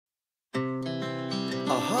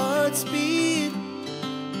Our hearts beat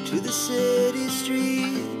to the city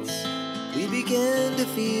streets. We began to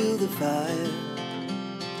feel the fire.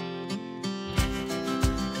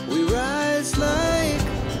 We rise like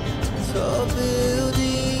tall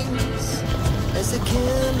buildings as the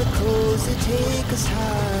chemicals, they take us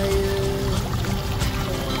higher.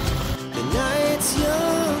 The night's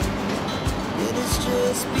young, it has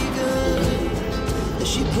just begun, as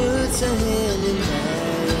she puts her hand in mine.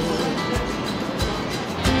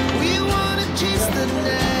 We wanna chase the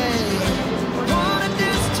night, wanna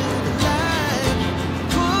dance to the light,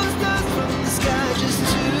 pull stars from the sky, just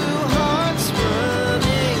two hearts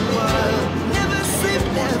running wild. Never sleep,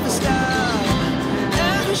 never stop,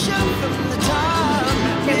 as we shout from the top.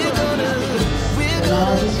 We're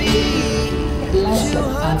gonna be two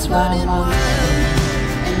hearts running wild.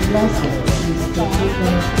 And blessed is the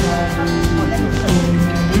people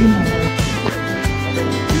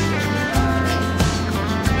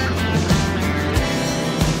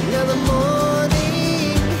Now the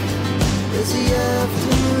morning is the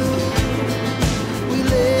afternoon. We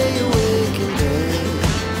lay awake in bed.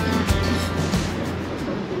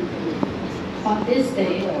 On this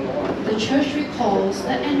day, the Church recalls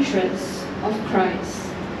the entrance of Christ,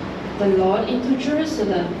 the Lord, into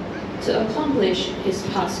Jerusalem to accomplish His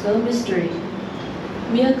Paschal mystery.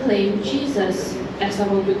 We acclaim Jesus as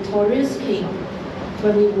our victorious King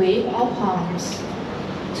when we wave our palms.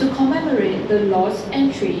 To commemorate the Lord's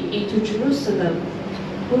entry into Jerusalem,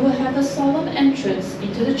 we will have a solemn entrance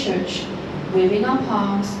into the church, waving our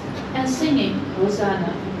palms and singing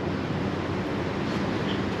Hosanna.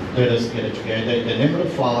 Let us get together in the name of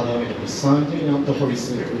the Father, and of the Son, and of the Holy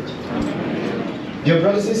Spirit. Dear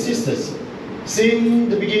brothers and sisters, since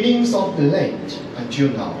the beginnings of Lent until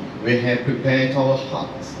now, we have prepared our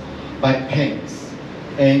hearts by penance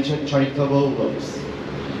and charitable works.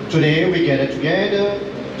 Today we gather together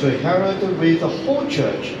to herald with the whole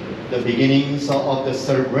Church the beginnings of the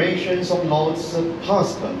celebrations of Lord's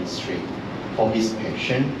Paschal mystery for His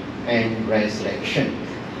passion and resurrection.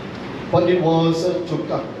 But it was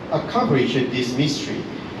to accomplish this mystery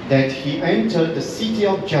that He entered the city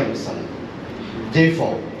of Jerusalem.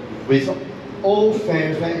 Therefore, with all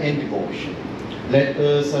faith and devotion, let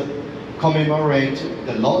us commemorate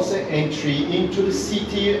the Lord's entry into the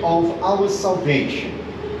city of our salvation,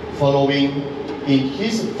 following in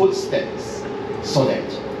His footsteps, so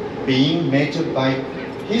that, being met by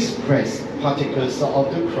His precious particles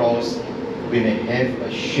of the cross, we may have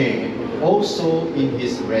a share also in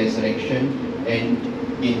His resurrection and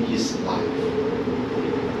in His life.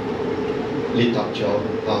 Lift up your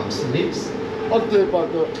arms and lips.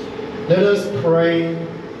 Let us pray.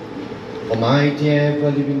 Almighty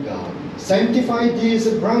ever living God, sanctify these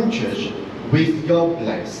branches with your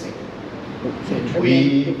blessing. And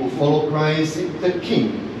we who follow Christ, the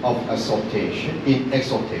King of exaltation,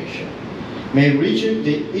 may reach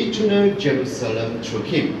the eternal Jerusalem through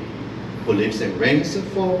Him, who lives and reigns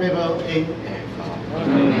forever and ever.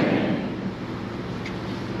 Amen.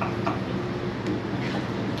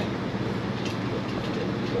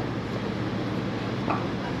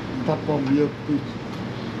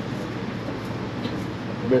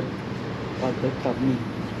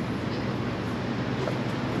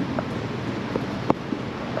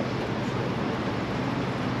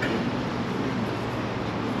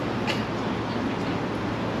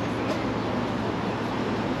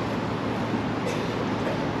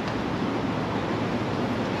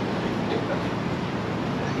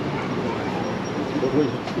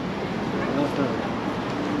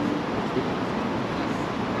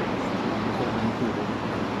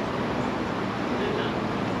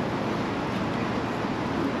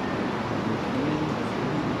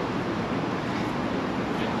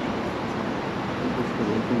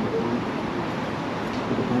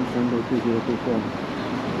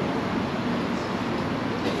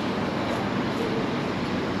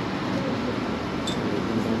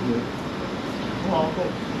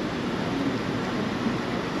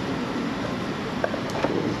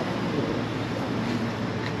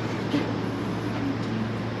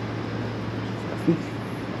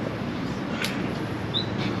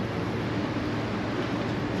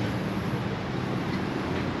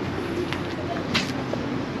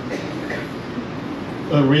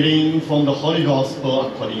 A reading from the Holy Gospel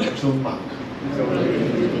according to Mark.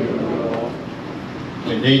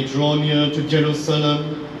 When they drew near to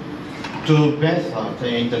Jerusalem, to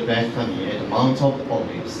Bethany and Bethany at the Mount of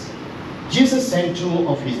Olives, Jesus sent two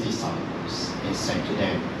of His disciples and said to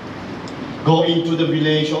them, "Go into the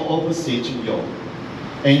village opposite you,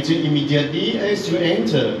 and immediately as you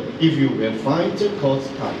enter, if you will find a colt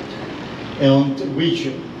tied, on which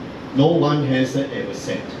no one has ever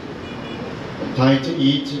said, "Tithe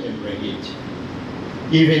it and bring it."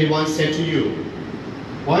 If anyone said to you,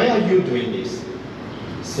 "Why are you doing this?"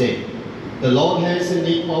 say, "The Lord has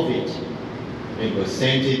need of it," and will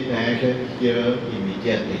send it back here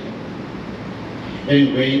immediately.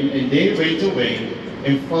 And they went away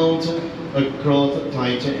and found a cloth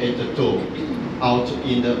tied at the door out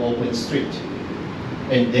in the open street.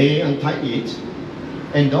 And they untied it,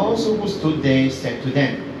 and those who stood there said to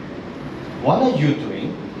them, "What are you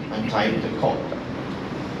doing, untying the cord?"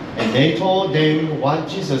 And they told them what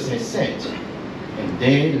Jesus had said, and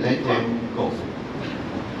they let them go.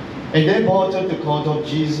 And they brought the cord of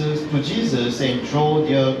Jesus to Jesus and threw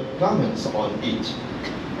their garments on it,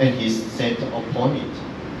 and he sat upon it.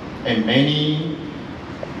 And many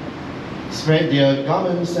spread their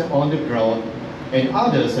garments on the ground, and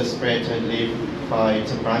others spread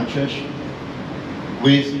leaf-like branches,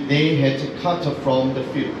 which they had cut from the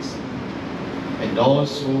fields. And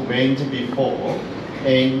those who went before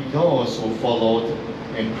and those who followed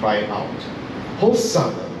and cried out,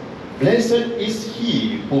 "Hosanna! Blessed is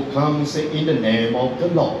he who comes in the name of the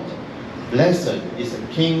Lord. Blessed is the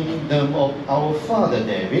kingdom of our father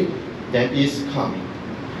David that is coming.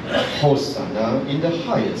 Hosanna in the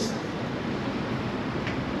highest."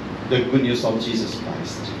 The good news of Jesus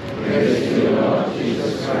Christ. Praise to you, Lord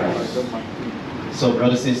Jesus Christ. So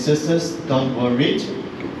brothers and sisters, don't worry.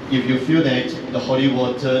 If you feel that the holy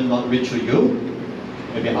water not reach to you,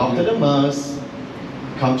 maybe after the Mass,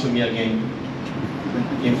 come to me again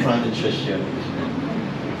in front of the church here.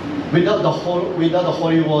 Without the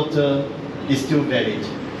holy water, is still valid.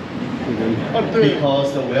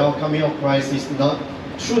 Because the welcoming of Christ is not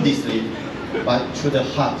through this lip, but through the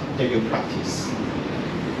heart that you practice.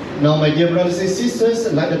 Now, my dear brothers and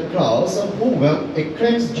sisters, like the crowds who will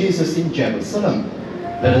acclaim Jesus in Jerusalem,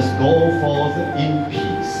 let us go forth in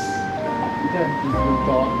peace.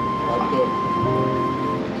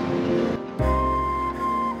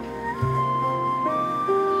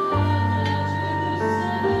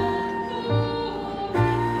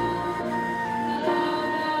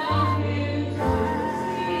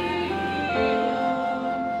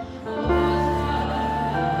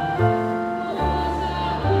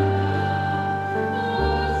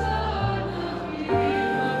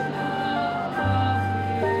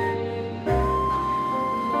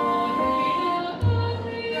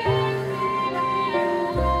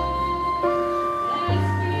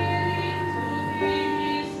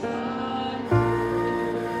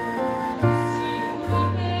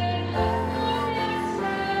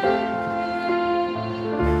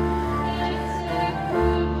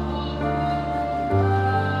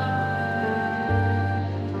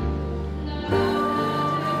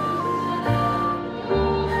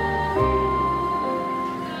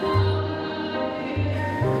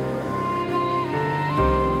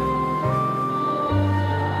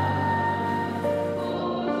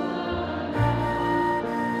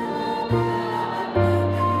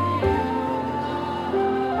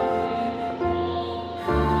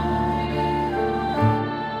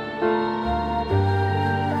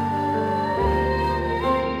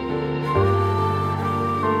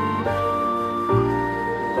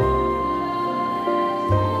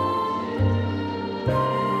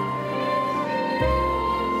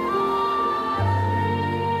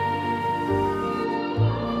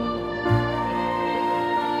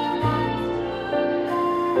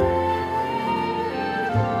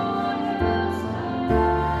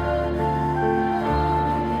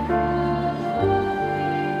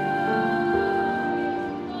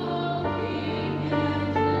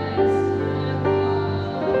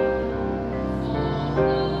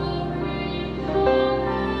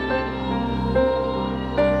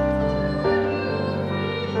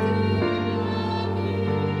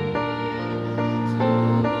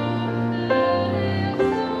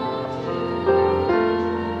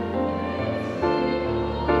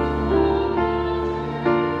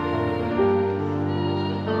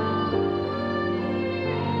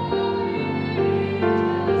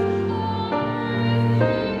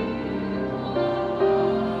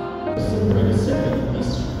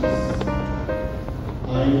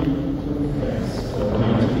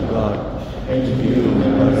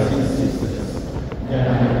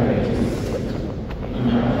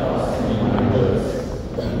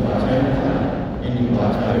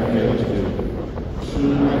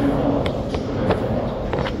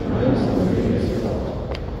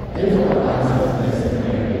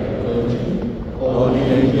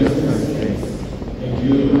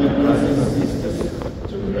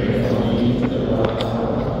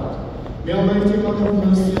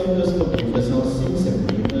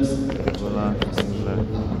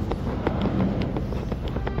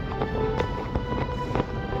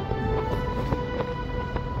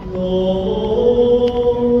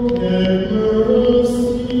 Lord, have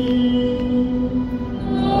mercy.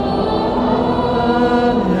 Lord,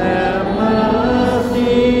 have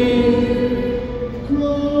mercy.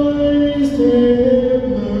 Christ, have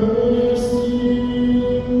mercy.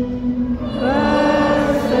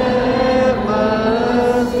 Christ, have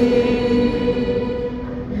mercy.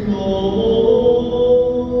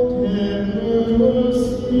 Lord, have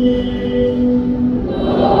mercy.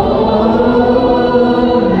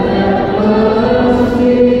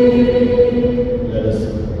 Let us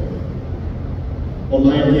pray.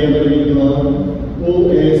 Almighty and living God, who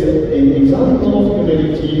is an example of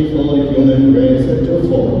humility for the human race to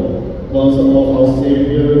follow, was of our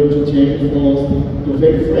Savior to take forth, to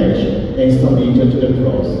take flesh and submit to the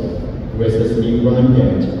cross. Graciously grant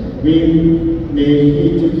that we may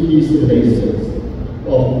heed his lessons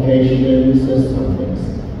of patience and sufferings,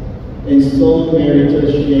 and so merit a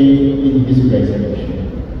share in his resurrection,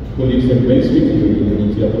 who lives and reigns with you in the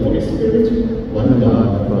unity of the Holy Spirit, one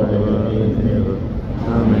God, forever and ever.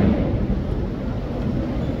 Amen.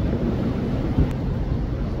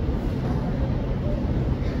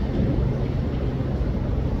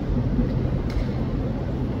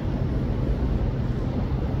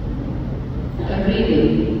 A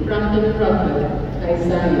reading from the prophet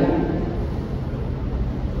Isaiah.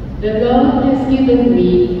 The Lord has given me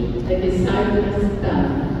a disciple's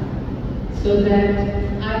tongue, so that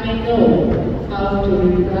I may know how to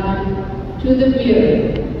reply to the weary.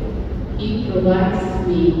 He provides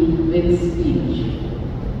me with speech.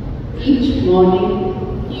 Each morning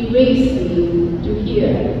he wakes me to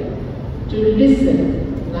hear, to listen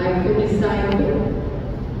like a disciple.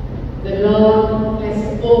 The Lord has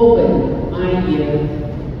opened my ear.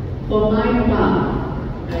 For my part,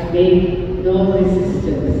 I made no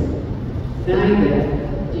resistance, neither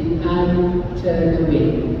did I turn away.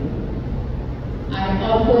 I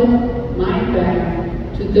offered my back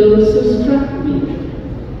to those who struck me,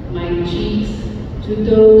 my cheeks to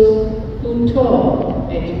those who tore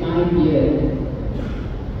at my beard.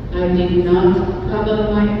 I did not cover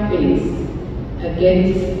my face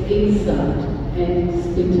against insult and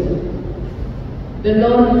spittle. The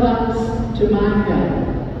Lord comes to my help,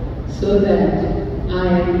 so that I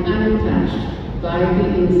am untouched by the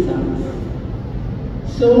insults.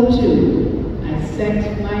 So too, I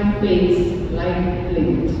set my face like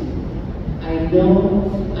flint. I know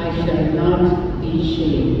I shall not be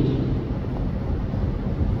shamed.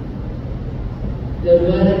 The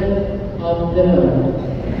word of the Lord.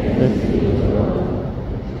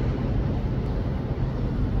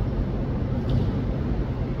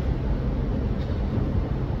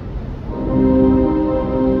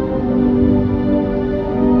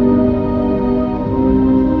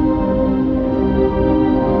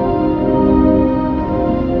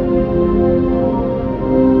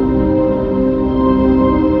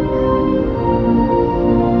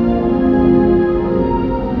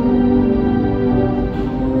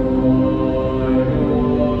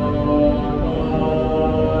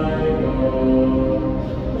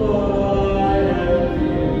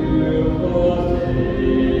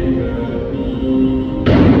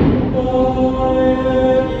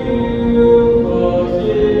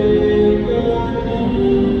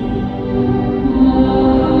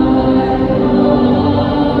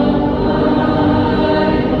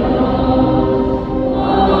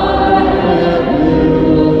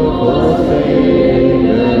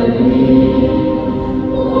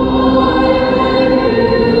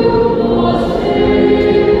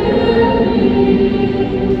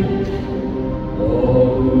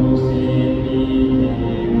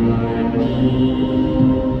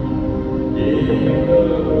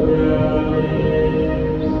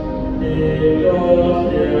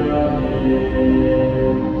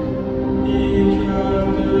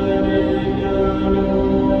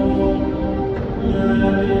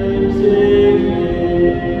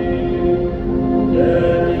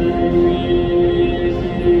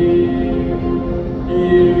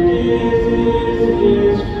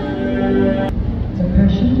 The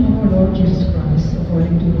Passion of our Lord Jesus Christ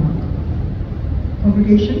according to Mark.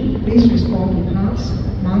 Congregation, please respond to parts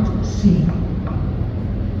marked C.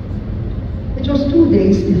 It was 2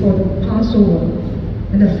 days before the Passover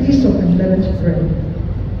and the Feast of Unleavened Bread,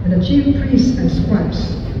 and the chief priests and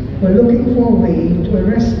scribes were looking for a way to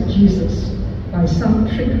arrest Jesus by some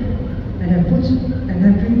trick and have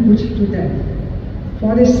been put to death.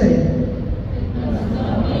 For they said,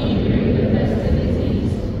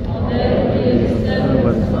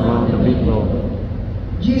 Among the people.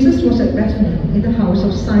 Jesus was at Bethany in the house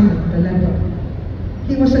of Simon the leper.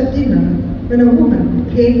 He was at dinner when a woman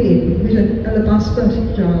came in with an alabaster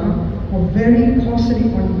jar of very costly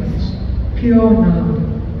ointment, pure nard.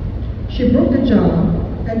 She broke the jar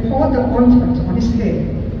and poured the ointment on his head.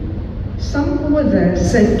 Some who were there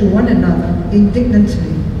said to one another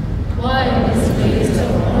indignantly, "Why this waste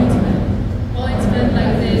of ointment? Ointment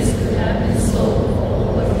like this could have been sold for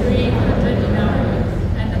over 300 denarii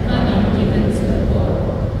and the money given to the poor."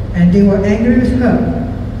 And they were angry with her.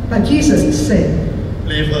 But Jesus said,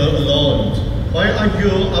 "Leave her alone. Why are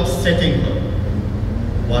you upsetting her?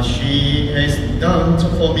 What she has done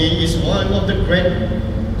for me is one of the great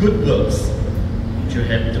good works. You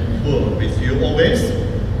have the poor with you always,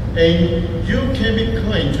 and you can be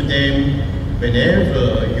kind to them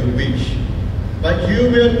whenever you wish. But you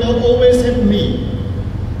will not always have me.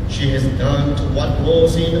 She has done what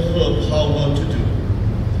was in her power to do.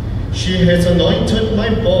 She has anointed my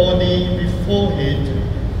body beforehand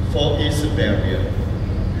for its burial.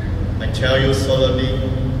 I tell you solemnly,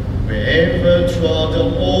 wherever throughout the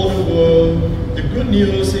whole world the good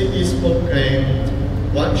news is proclaimed,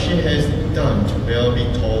 what she has done will be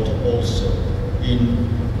told also in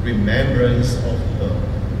remembrance of her."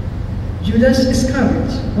 Judas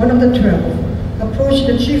Iscariot, one of the 12, approached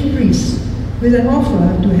the chief priests with an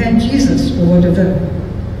offer to hand Jesus over to them.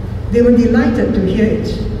 They were delighted to hear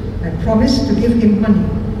it and promised to give him money.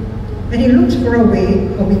 And he looked for a way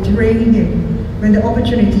of betraying him when the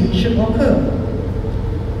opportunity should occur.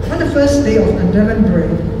 On the first day of unleavened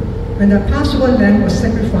bread, when the Passover lamb was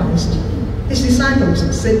sacrificed, his disciples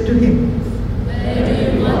said to him, "Where do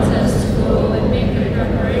you want us to go and make the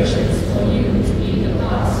preparations for you to eat the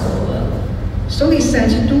Passover?" So he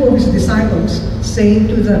sent 2 of his disciples, saying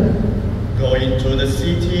to them, "Go into the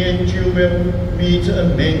city and you will meet a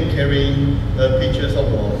man carrying a pitcher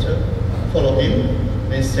of water. Follow him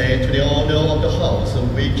and say to the owner of the house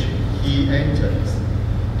which he enters,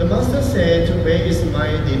 'The master said, where is my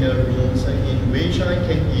dinner rooms in which I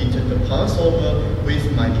can eat the Passover with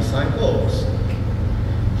my disciples?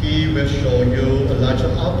 He will show you a large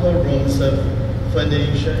upper room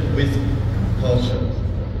furnished with couches,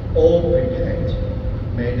 all prepared.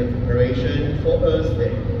 Make the preparation for us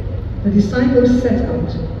there.' The disciples set out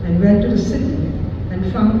and went to the city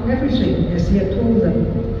and found everything as he had told them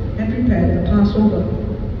and prepared the Passover.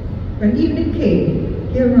 When evening came,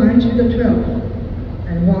 he arrived with the 12.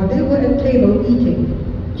 And while they were at table eating,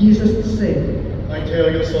 Jesus said, I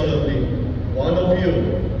tell you solemnly, one of you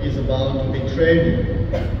is about to betray me,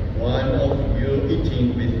 one of you eating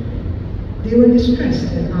with me." They were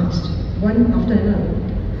distressed and asked, one after another.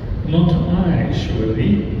 "Not I,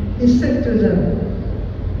 surely." He said to them,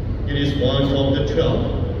 "It is one of the 12,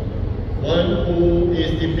 one who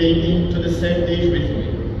is dipping into the same dish with me.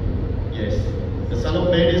 Yes, the Son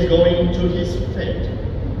of Man is going to his fate,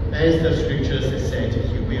 as the scriptures said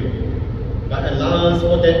he will. But alas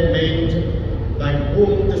for that man by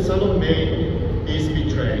whom the Son of Man is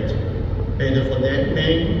betrayed. Better for that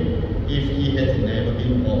man if he had never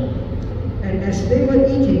been born." And as they were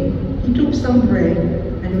eating, he took some bread,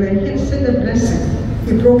 and when he had said a blessing,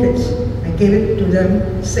 he broke it and gave it to them,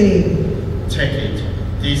 saying, "Take it,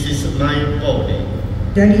 this is my body."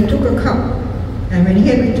 Then he took a cup, and when he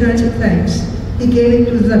had returned thanks, he gave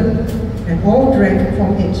it to them, and all drank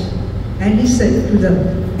from it. And he said to them,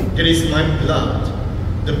 "It is my blood,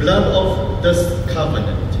 the blood of the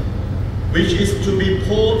covenant, which is to be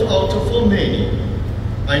poured out for many.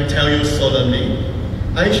 I tell you solemnly,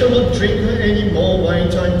 I shall not drink any more wine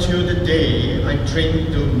until the day I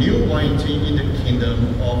drink the new wine in the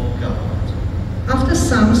kingdom of God." After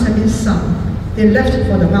psalms had been sung, they left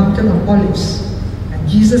for the mountain of Olives. And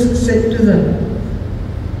Jesus said to them,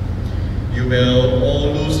 "You will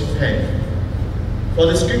all lose faith. For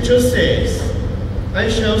the scripture says, I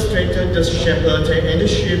shall strengthen the shepherd and the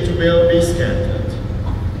sheep will be scattered.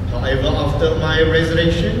 However, after my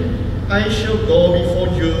resurrection, I shall go before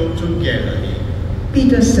you to Galilee."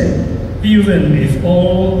 Peter said, "Even if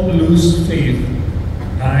all lose faith,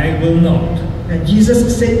 I will not." and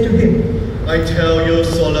Jesus said to him, "I tell you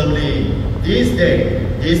solemnly, this day,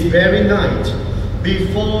 this very night,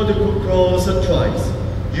 before the cock crows thrice,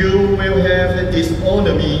 you will have disowned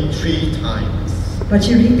me 3 times. But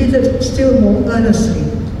he repeated still more earnestly,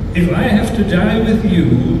 "If I have to die with you,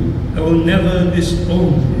 I will never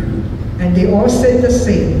disown you." and they all said the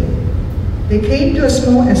same. They came to a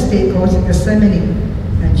small estate called Gethsemane,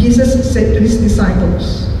 and Jesus said to his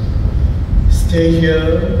disciples, Stay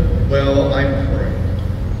here while I pray."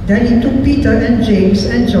 Then he took Peter and James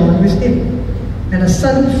and John with him, and a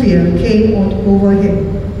sudden fear came over him,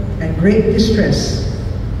 and great distress.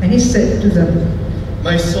 And he said to them,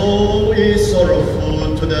 "My soul is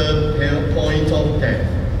sorrowful to the point of death.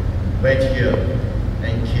 Wait here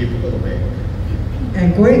and keep awake."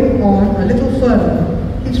 And going on a little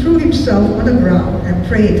further, he threw himself on the ground and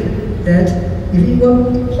prayed that, if it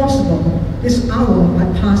were possible, this hour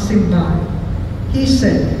might pass him by. He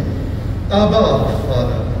said, Abba,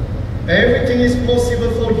 Father, everything is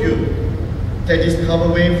possible for you. Take this cup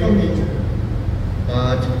away from me.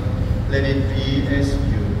 But let it be as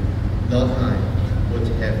you, not I, would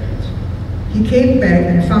have it. He came back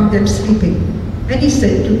and found them sleeping. And he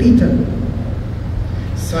said to Peter,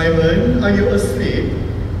 Simon, are you asleep?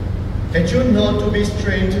 And you not to be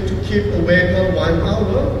strained to keep awake for 1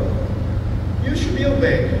 hour? You should be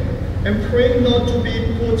awake and pray not to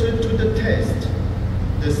be put to the test.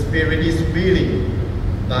 The spirit is willing,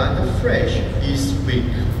 but the flesh is weak.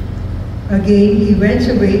 Again he went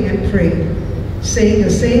away and prayed, saying the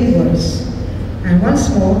same words. And once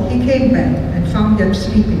more he came back and found them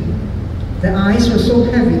sleeping. Their eyes were so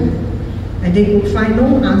heavy, and they could find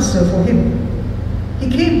no answer for him. He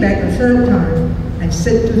came back a third time and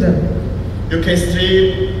said to them, You can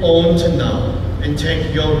sleep on now and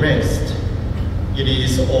take your rest. It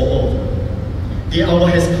is all over. The hour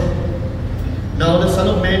has come. Now the Son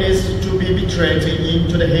of Man is to be betrayed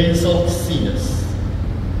into the hands of sinners.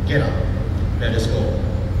 Get up, let us go.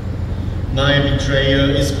 My betrayer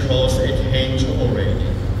is close at hand already.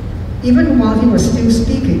 Even while he was still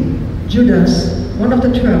speaking, Judas, one of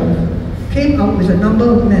the 12, came out with a number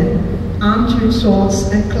of men, armed with swords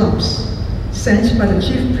and clubs, sent by the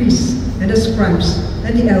chief priests and the scribes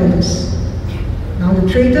and the elders. Now the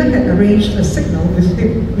traitor had arranged a signal with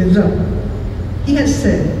them. He had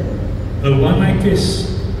said, The one I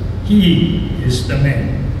kiss, he is the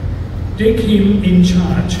man. Take him in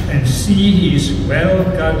charge and see he is well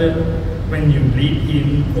guarded when you lead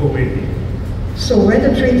him away. So when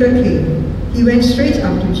the traitor came, he went straight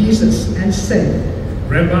up to Jesus and said,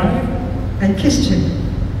 Rabbi, and kissed him.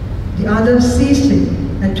 The others seized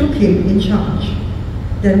him and took him in charge.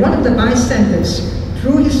 Then one of the bystanders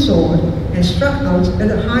drew his sword and struck out at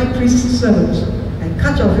the high priest's servant and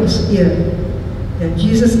cut off his ear. Then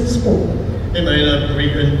Jesus spoke. Am I not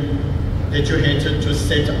grieved that you had to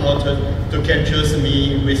set out to capture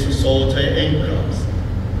me with sword and clubs?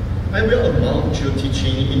 I will amount you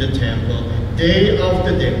teaching in the temple day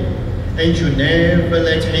after day, and you never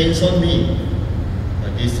laid hands on me.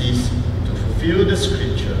 But this is to fulfill the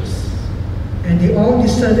scriptures. And they all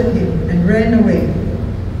deserted him and ran away.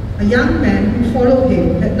 A young man who followed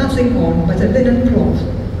him had nothing on but a linen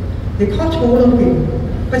cloth. They caught hold of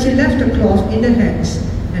him, but he left the cloth in their hands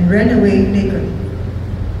and ran away naked.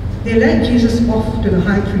 They led Jesus off to the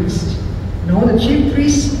high priest, and all the chief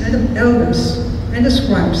priests and the elders and the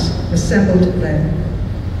scribes assembled there.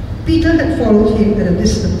 Peter had followed him at a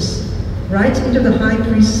distance, right into the high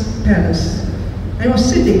priest's palace, and was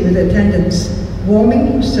sitting with the attendants, warming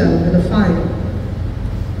himself at the fire.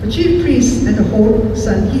 The chief priests and the whole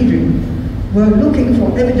Sanhedrin were looking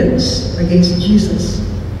for evidence against Jesus,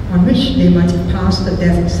 on which they might pass the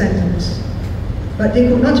death sentence. But they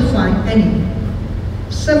could not find any.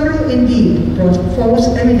 Several indeed brought false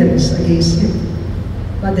evidence against him,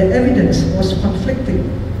 but their evidence was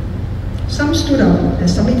conflicting. Some stood up and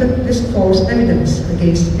submitted this false evidence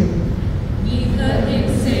against him. We heard him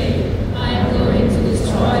say, I am going to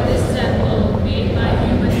destroy this temple made by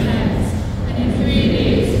human hands, and in 3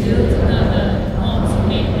 days build another not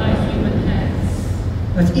made by human hands.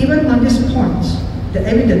 But even on this point, the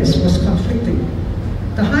evidence was conflicting.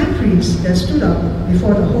 The high priest then stood up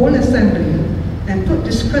before the whole assembly and put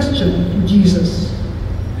this question to Jesus.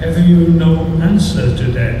 have you no answer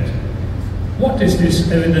to that? What is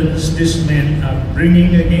this evidence these men are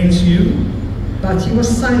bringing against you? But he was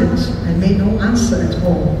silent and made no answer at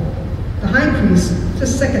all. The high priest put a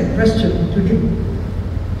second question to him.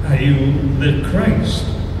 Are you the Christ,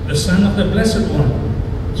 the Son of the Blessed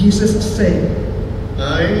One? Jesus said,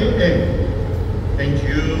 I am. And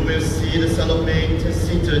you will see the Son of Man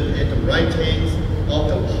seated at the right hand of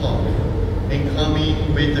the power and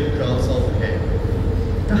coming with the clouds of heaven.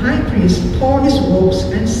 The high priest tore his robes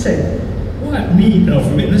and said, What need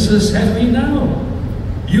of witnesses have we now?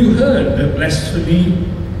 You heard the blasphemy.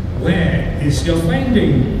 Where is your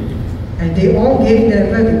finding? and they all gave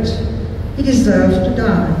their verdict. He deserved to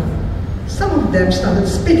die. Some of them started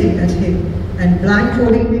spitting at him and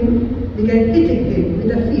blindfolding him, began hitting him with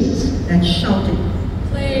their fists and shouting.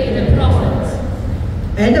 Play the prophet.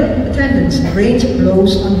 And the attendants rained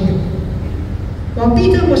blows on him. While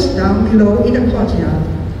Peter was down below in the courtyard,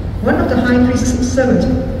 one of the high priest's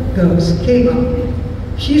servant girls came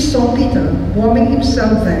up. She saw Peter warming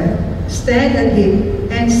himself there, stared at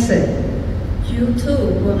him, and said, You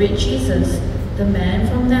too were with Jesus, the man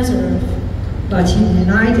from Nazareth. but he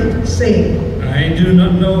denied it, saying, I do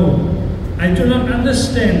not know. I do not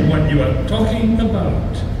understand what you are talking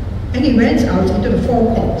about. And he went out into the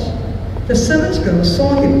forecourt. The servant girl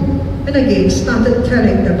saw him and again started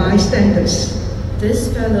telling the bystanders.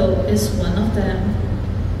 This fellow is one of them.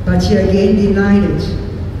 But he again denied it.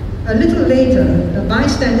 A little later, the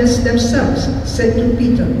bystanders themselves said to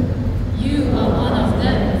Peter, You are one of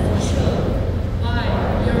them for sure.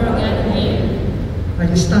 Why, you're a Galilean. But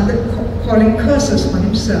he started calling curses on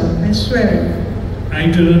himself and swearing. I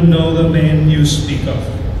do not know the man you speak of.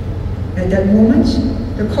 At that moment,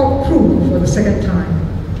 the cock crew for the second time,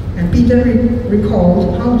 and Peter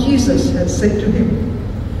recalled how Jesus had said to him,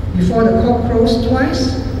 Before the cock crows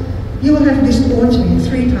twice, you will have disowned me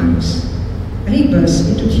 3 times. And he burst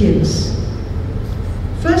into tears.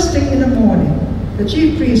 First thing in the morning, the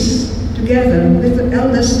chief priests, together with the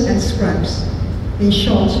elders and scribes, in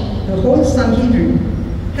short, the whole Sanhedrin,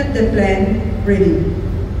 had their plan ready.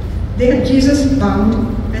 They had Jesus bound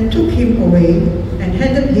and took him away and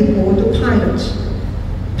handed him over to Pilate.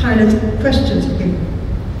 Pilate questioned him.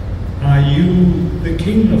 Are you the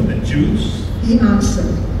king of the Jews? He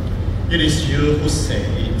answered. It is you who say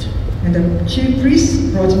it. And the chief priests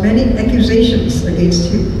brought many accusations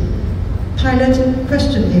against him. Pilate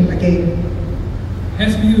questioned him again.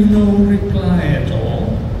 Have you no reply at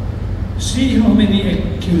all? See how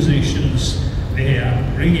many accusations they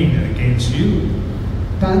are bringing against you.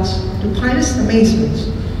 But to Pilate's amazement,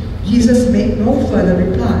 Jesus made no further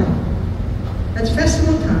reply. At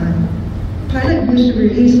festival time, Pilate used to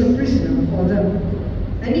release a prisoner for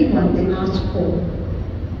them, anyone they asked for.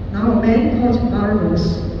 Now a man called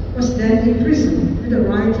Barabbas was then in prison with the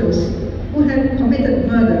rioters who had committed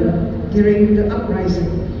murder during the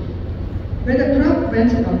uprising. When the crowd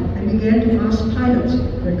went up and began to ask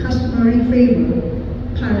Pilate the customary favor,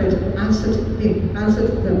 Pilate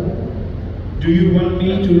answered them. Do you want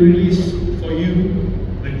me to release for you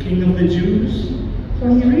the king of the Jews? For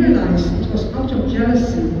he realized it was out of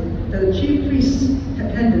jealousy that the chief priests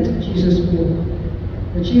had handed Jesus over.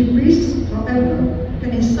 The chief priests, however,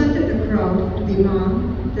 had incited the crowd to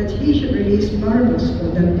demand that he should release Barabbas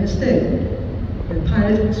for them instead. Then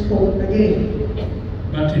Pilate spoke again.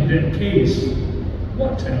 But in that case,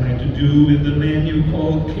 what am I to do with the man you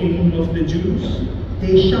call king of the Jews?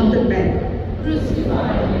 They shouted back.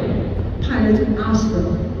 Crucify him. Pilate asked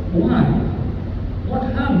them. Why?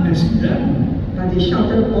 What harm has he done? But they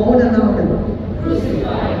shouted all the louder.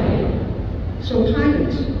 Crucify him. So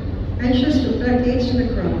Pilate, anxious to placate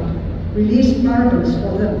the crowd, released Barabbas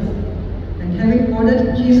for them, and having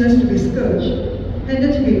ordered Jesus to be scourged,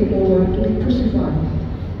 handed him over to be crucified.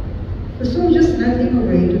 The soldiers led him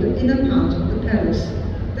away to the inner part of the palace,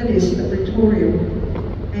 that is, the praetorium,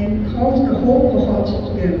 and called the whole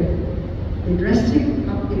cohort together. They dressed him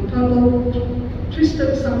up in purple,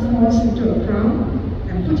 twisted some thorns into a crown,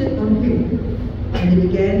 and put it on him, and they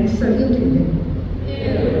began saluting him.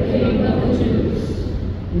 Hail, King of the Jews!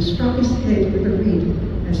 They struck his head with a reed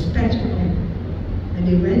and spat on him, and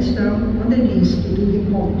they went down on their knees to do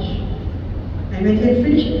him homage. And when they had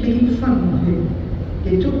finished making fun of him,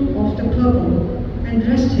 they took off the purple and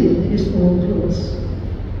dressed him in his old clothes.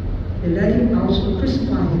 They led him out to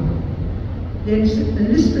crucify him. They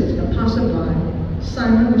enlisted a passerby,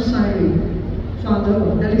 Simon of Cyrene, father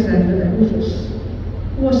of Alexander and Rufus,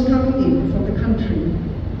 who was coming in from the country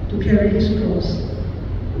to carry his cross.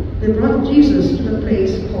 They brought Jesus to the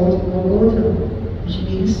place called Golgotha, which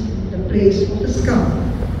means the place of the skull.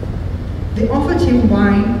 They offered him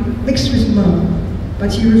wine mixed with myrrh,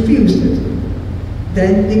 but he refused it.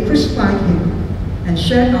 Then they crucified him and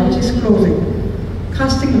shared out his clothing,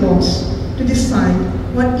 casting lots to decide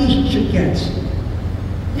what each should get.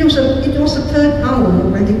 It was the 3rd hour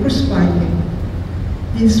when they crucified him.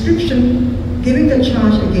 The inscription giving the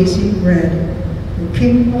charge against him read, "The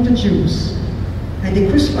King of the Jews." And they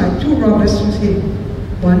crucified 2 robbers with him,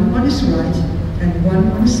 one on his right and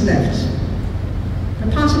one on his left. The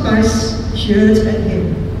passersby cheered at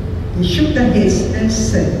him. They shook their heads and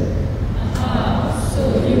said, Aha, so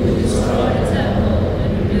you will destroy the temple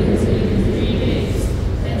and rebuild it in 3 days,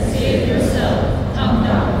 and save yourself, come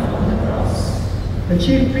down from the cross. The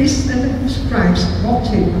chief priests and the scribes mocked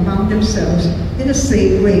him among themselves in the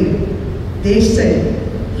same way. They said,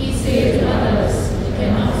 He saved others, he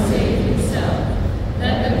cannot save himself.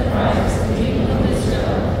 Let the Christ, the King of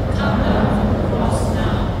Israel, come down from the cross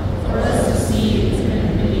now, for us to see it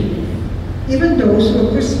and believe. even those who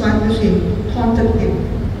were crucified with him taunted him.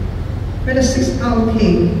 When the 6th hour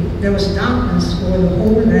came, there was darkness over the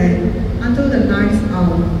whole land until the 9th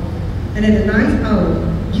hour. And at the 9th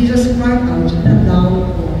hour, Jesus cried out in a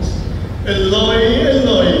loud voice, Eloi,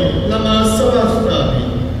 Eloi, lama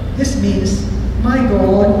sabachthani. This means, my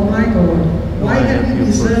God,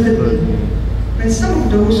 deserted me. When some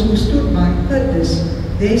of those who stood by heard this,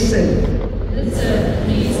 they said, This earth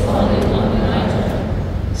needs falling on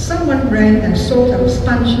Elijah. Someone ran and soaked a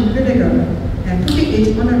sponge in vinegar, and putting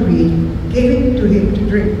it on a reed, gave it to him to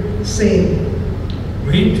drink, saying,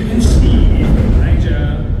 Wait and see if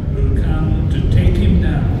Elijah will come to take him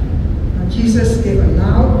down. Now Jesus gave a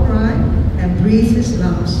loud cry and breathed his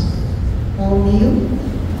last. All kneel.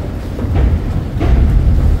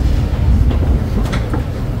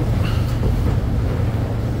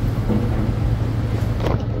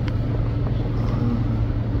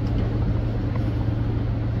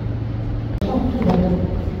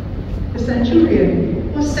 The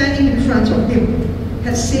centurion who was standing in front of him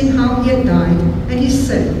had seen how he had died, and he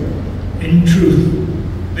said, In truth,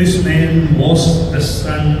 this man was the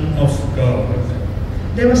Son of God.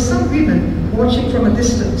 There were some women watching from a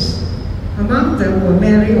distance. Among them were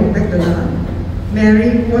Mary of Magdala.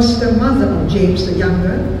 Mary was the mother of James the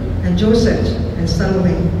younger, and Joseph and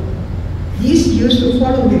Salome. These used to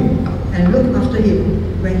follow him and look after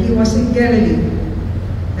him when he was in Galilee.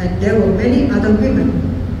 And there were many other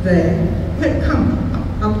women there who had come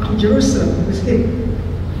up to Jerusalem with him.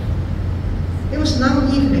 It was now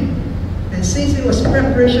evening, and since it was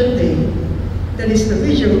preparation day, that is the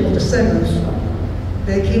vigil of the Sabbath,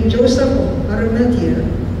 there came Joseph of Arimathea,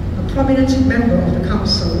 a prominent member of the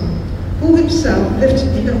council, who himself lived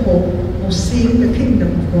in the hope of seeing the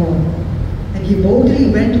kingdom of God. And he boldly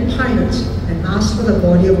went to Pilate and asked for the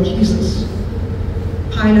body of Jesus.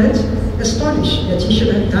 Pilate, astonished that he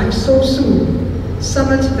should have died so soon,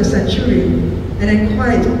 summoned the centurion and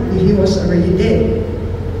inquired if he was already dead.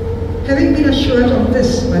 Having been assured of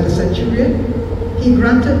this by the centurion, he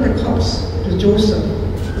granted the corpse to Joseph,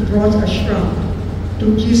 who brought a shroud,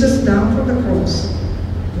 took Jesus down from the cross,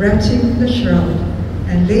 wrapped him in the shroud,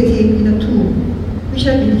 and laid him in a tomb, which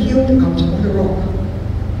had been hewn out of the rock.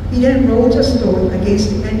 He then rolled a stone against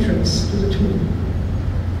the entrance to the tomb.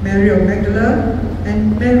 Mary of Magdala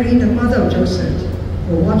and Mary, the mother of Joseph,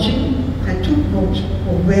 were watching and took note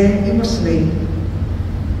of where he was laid.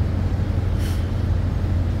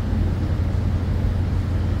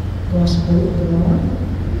 Gospel of the Lord.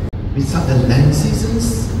 We start the Lent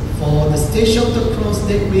seasons for the station of the cross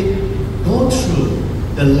that we go through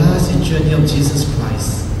the last journey of Jesus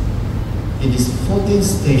Christ in this 14th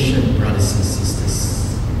station, brothers and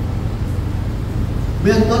sisters. We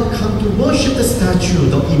have not come to worship the statue,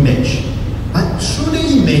 the image, but through the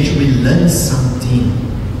image we learn something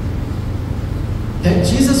that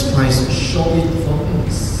Jesus Christ showed it for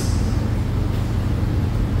us.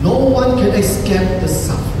 No one can escape the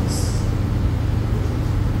sufferings,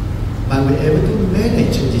 but we're able to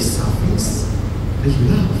manage these sufferings with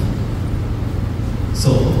love.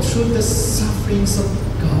 So through the sufferings of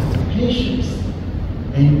God, patience,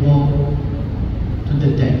 and walk to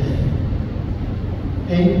the death.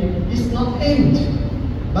 And it's not end,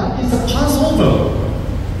 but it's a Passover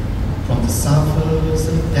from the suffers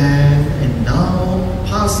and death, and now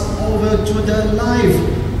pass over to the life.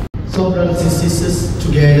 So brothers and sisters,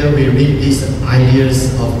 together we read these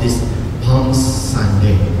ideas of this Palm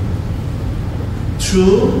Sunday.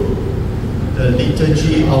 Through the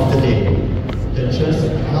liturgy of the day, the Church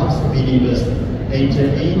helps believers enter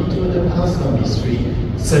into the Paschal mystery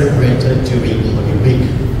celebrated during Holy Week.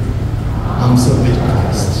 Answer with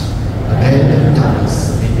Christ, abandon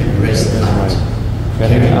darkness and embrace light,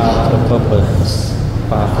 carrying out the purpose,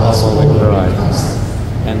 pass over with Christ,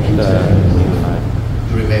 and life.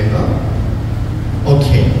 You remember?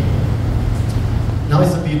 Okay. Now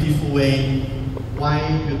it's a beautiful way why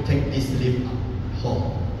you take this leaf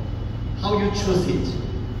home. How you choose it?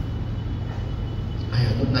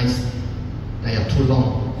 Not nice. Too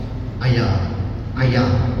long.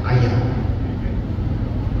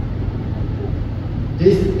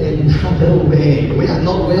 This is another way. We are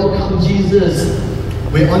not welcome Jesus.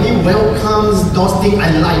 We only welcome those things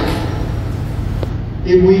I like.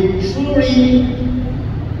 If we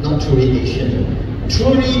not truly Asian,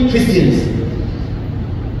 truly Christians,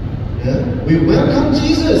 we welcome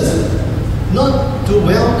Jesus, not to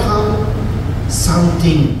welcome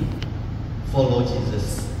something for Lord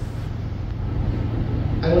Jesus.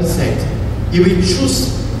 I would say, if we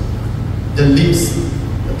choose the leaves,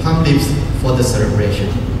 the palm leaves for the celebration,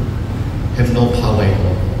 have no power at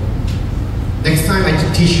all. Next time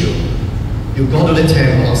I teach you, you go to the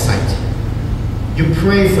temple outside. You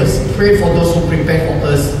pray first. Pray for those who prepare for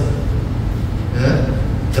us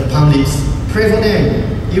the palm leaves. Pray for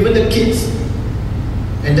them. Even the kids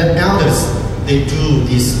and the elders, they do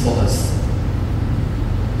this for us.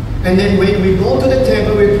 And then when we go to the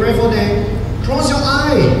temple, we pray for them. Close your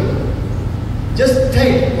eye. Just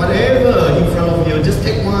take whatever in front of you, just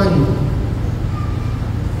take one.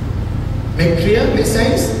 Make clear? Make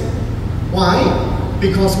sense? Why?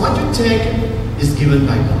 Because what you take is given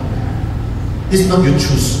by God. It's not you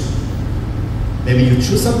choose. Maybe you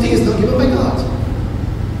choose something, it's not given by God.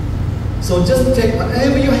 So just take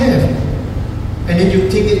whatever you have, and then you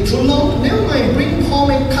take it too long, never mind, bring home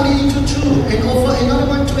and cut it into two, and offer another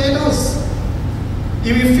one to others.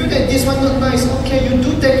 If you feel that this one not nice, okay, you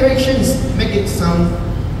do decorations, make it some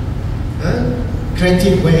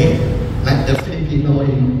creative way, like the Filipino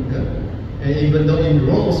and even though in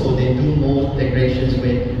Rome also they do more decorations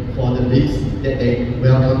way for the lips that they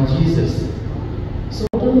welcome Jesus. So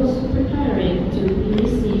those preparing to be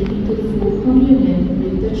received into full communion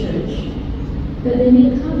with the church, that they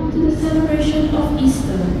may come to the celebration of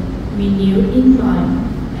Easter renewed in mind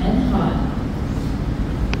and heart.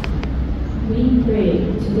 We pray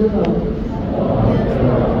to the Lord.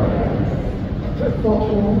 For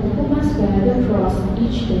all who must bear the cross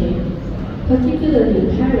each day,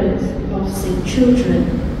 particularly parents of sick children,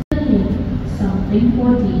 something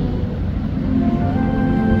for thee.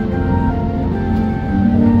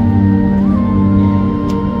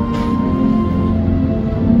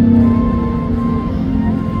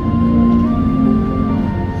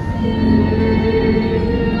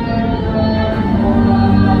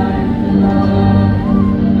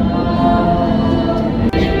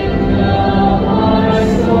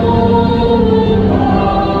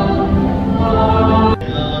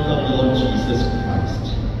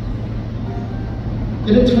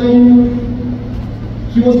 At the time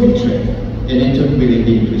he was betrayed and entered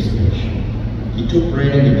willingly into his passion, he took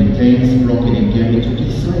bread and giving thanks, broke it and gave it to the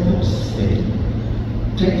disciples, saying,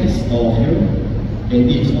 "Take this, all of you, and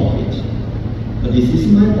eat of it. For this is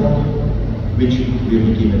my body, which will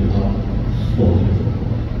be given up for you."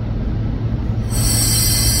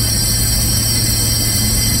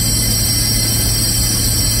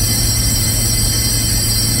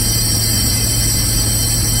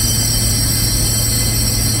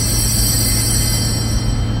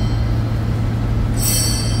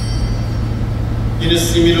 In a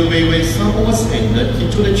similar way, when supper was ended, he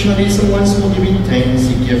took the chalice and once more giving thanks,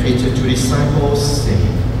 he gave it to the disciples,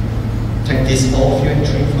 saying, "Take this, all of you, and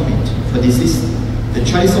drink from it. For this is the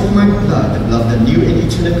chalice of my blood, the blood of the new and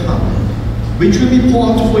eternal covenant, which will be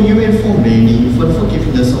poured out for you and for many for the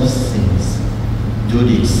forgiveness of sins. Do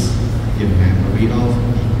this in memory of me."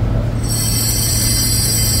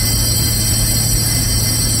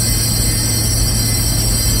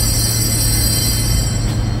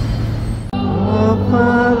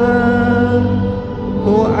 Father,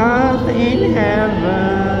 who art in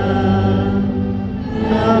heaven,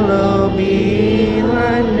 hallowed be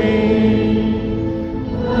thy name.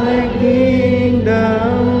 Thy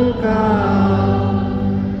kingdom come,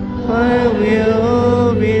 thy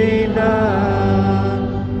will be done,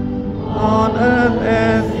 on earth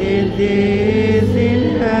as it is in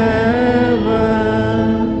heaven.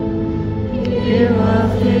 Give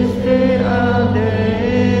us this day our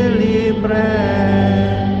daily bread,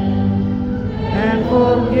 and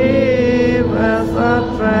forgive us our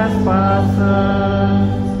trespasses,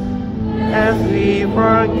 as we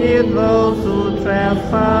forgive those who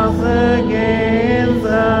trespass against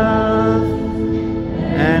us.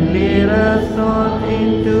 And lead us not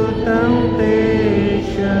into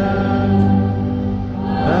temptation,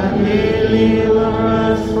 but deliver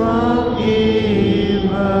us from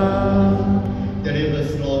evil. Deliver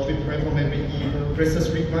us, Lord, we pray from every evil. Grant us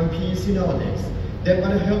with one peace in our days, that by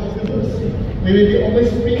the help of your mercy, we will be always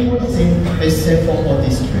free from sin and safe from all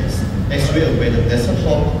distress, as we await the blessed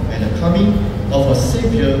hope and the coming of our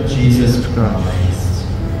Savior, Jesus Christ.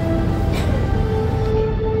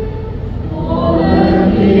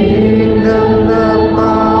 Kingdom, the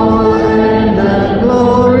power, and the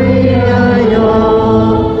glory are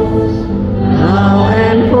yours, now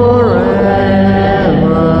and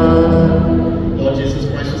forever. Lord Jesus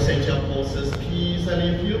Christ, who said to your apostles, "Peace I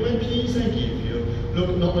leave you, and peace I give you. Look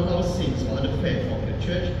not on our sins, but on the faith of the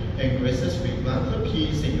church, and grace us with one for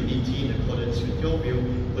peace and unity in accordance with your will,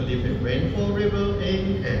 who live and reign forever and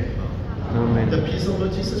ever." Amen. The peace of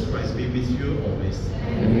Lord Jesus Christ be with you always.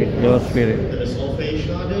 And with your spirit. Let us offer each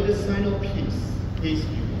other the sign of peace. Peace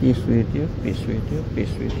be with you. Peace with you, peace with you,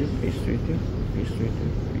 peace with you, peace with you, peace with you,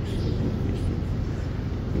 peace with you,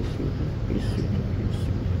 peace with you, peace with you, peace with you,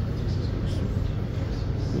 peace with you,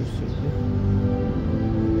 peace with you.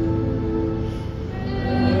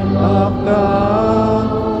 Of God,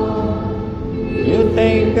 you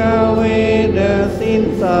take away the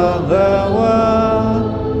sins of the world.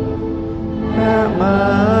 Have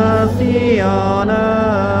mercy on us.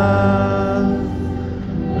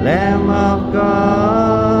 Lamb of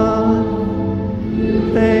God,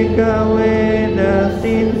 you take away the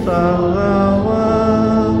sins of the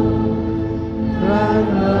world.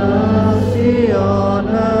 Grant mercy on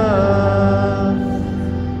us.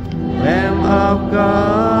 Lamb of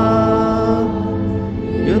God,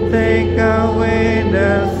 you take away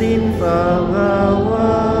the sins of the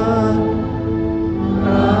world.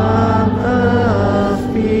 Grant us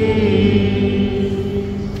peace.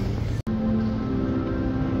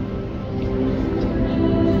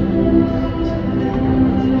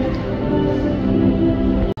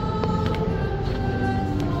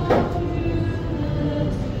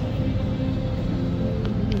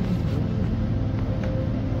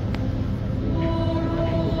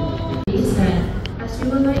 Please stand as we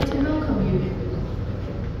would like to welcome you.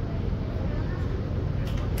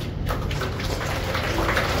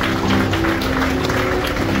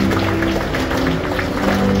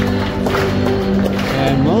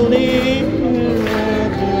 Family,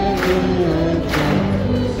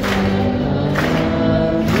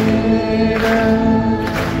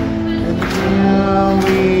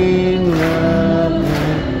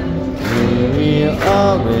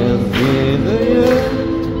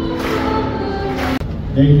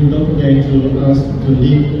 Then don't forget to ask to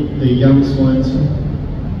lead the young ones,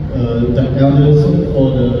 the elders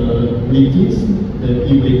for the greetings,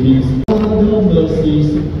 the e-greetings. Father of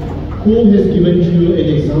mercies, who has given you an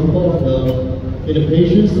example of love in the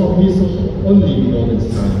patience of his only begotten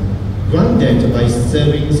Son, grant that by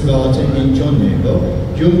serving God and your neighbor,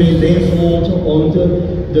 you may lay hold on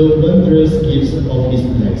the wondrous gifts of his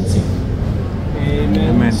blessing.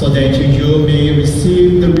 Amen. So that you may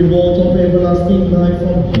receive the reward of everlasting life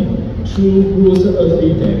from him, through whose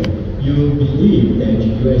earthly death you believe that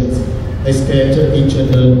you escaped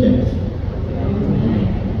eternal death.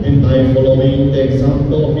 And by following the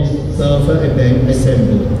example of his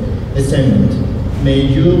self-assemblement, may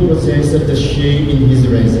you possess the share in his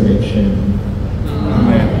resurrection.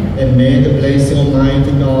 Amen. And may the blessing of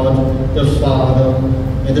Almighty God, the Father,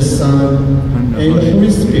 and the Son, and the Holy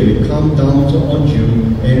Spirit come down on you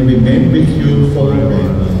and remain with you forever.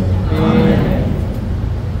 Amen.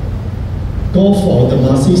 Go for the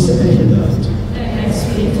mercies and love. Thanks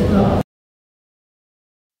be to God.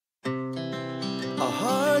 Our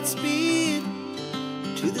hearts beat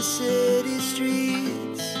to the city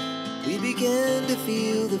streets. We began to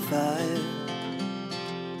feel the fire.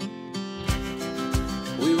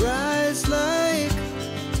 We rise like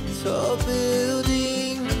tall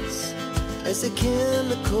buildings as the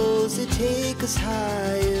chemicals that take us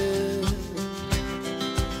higher.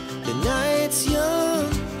 The night's young,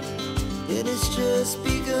 it has just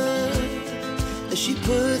begun as she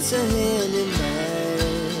puts her hand in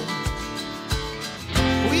mine.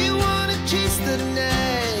 We wanna chase the night.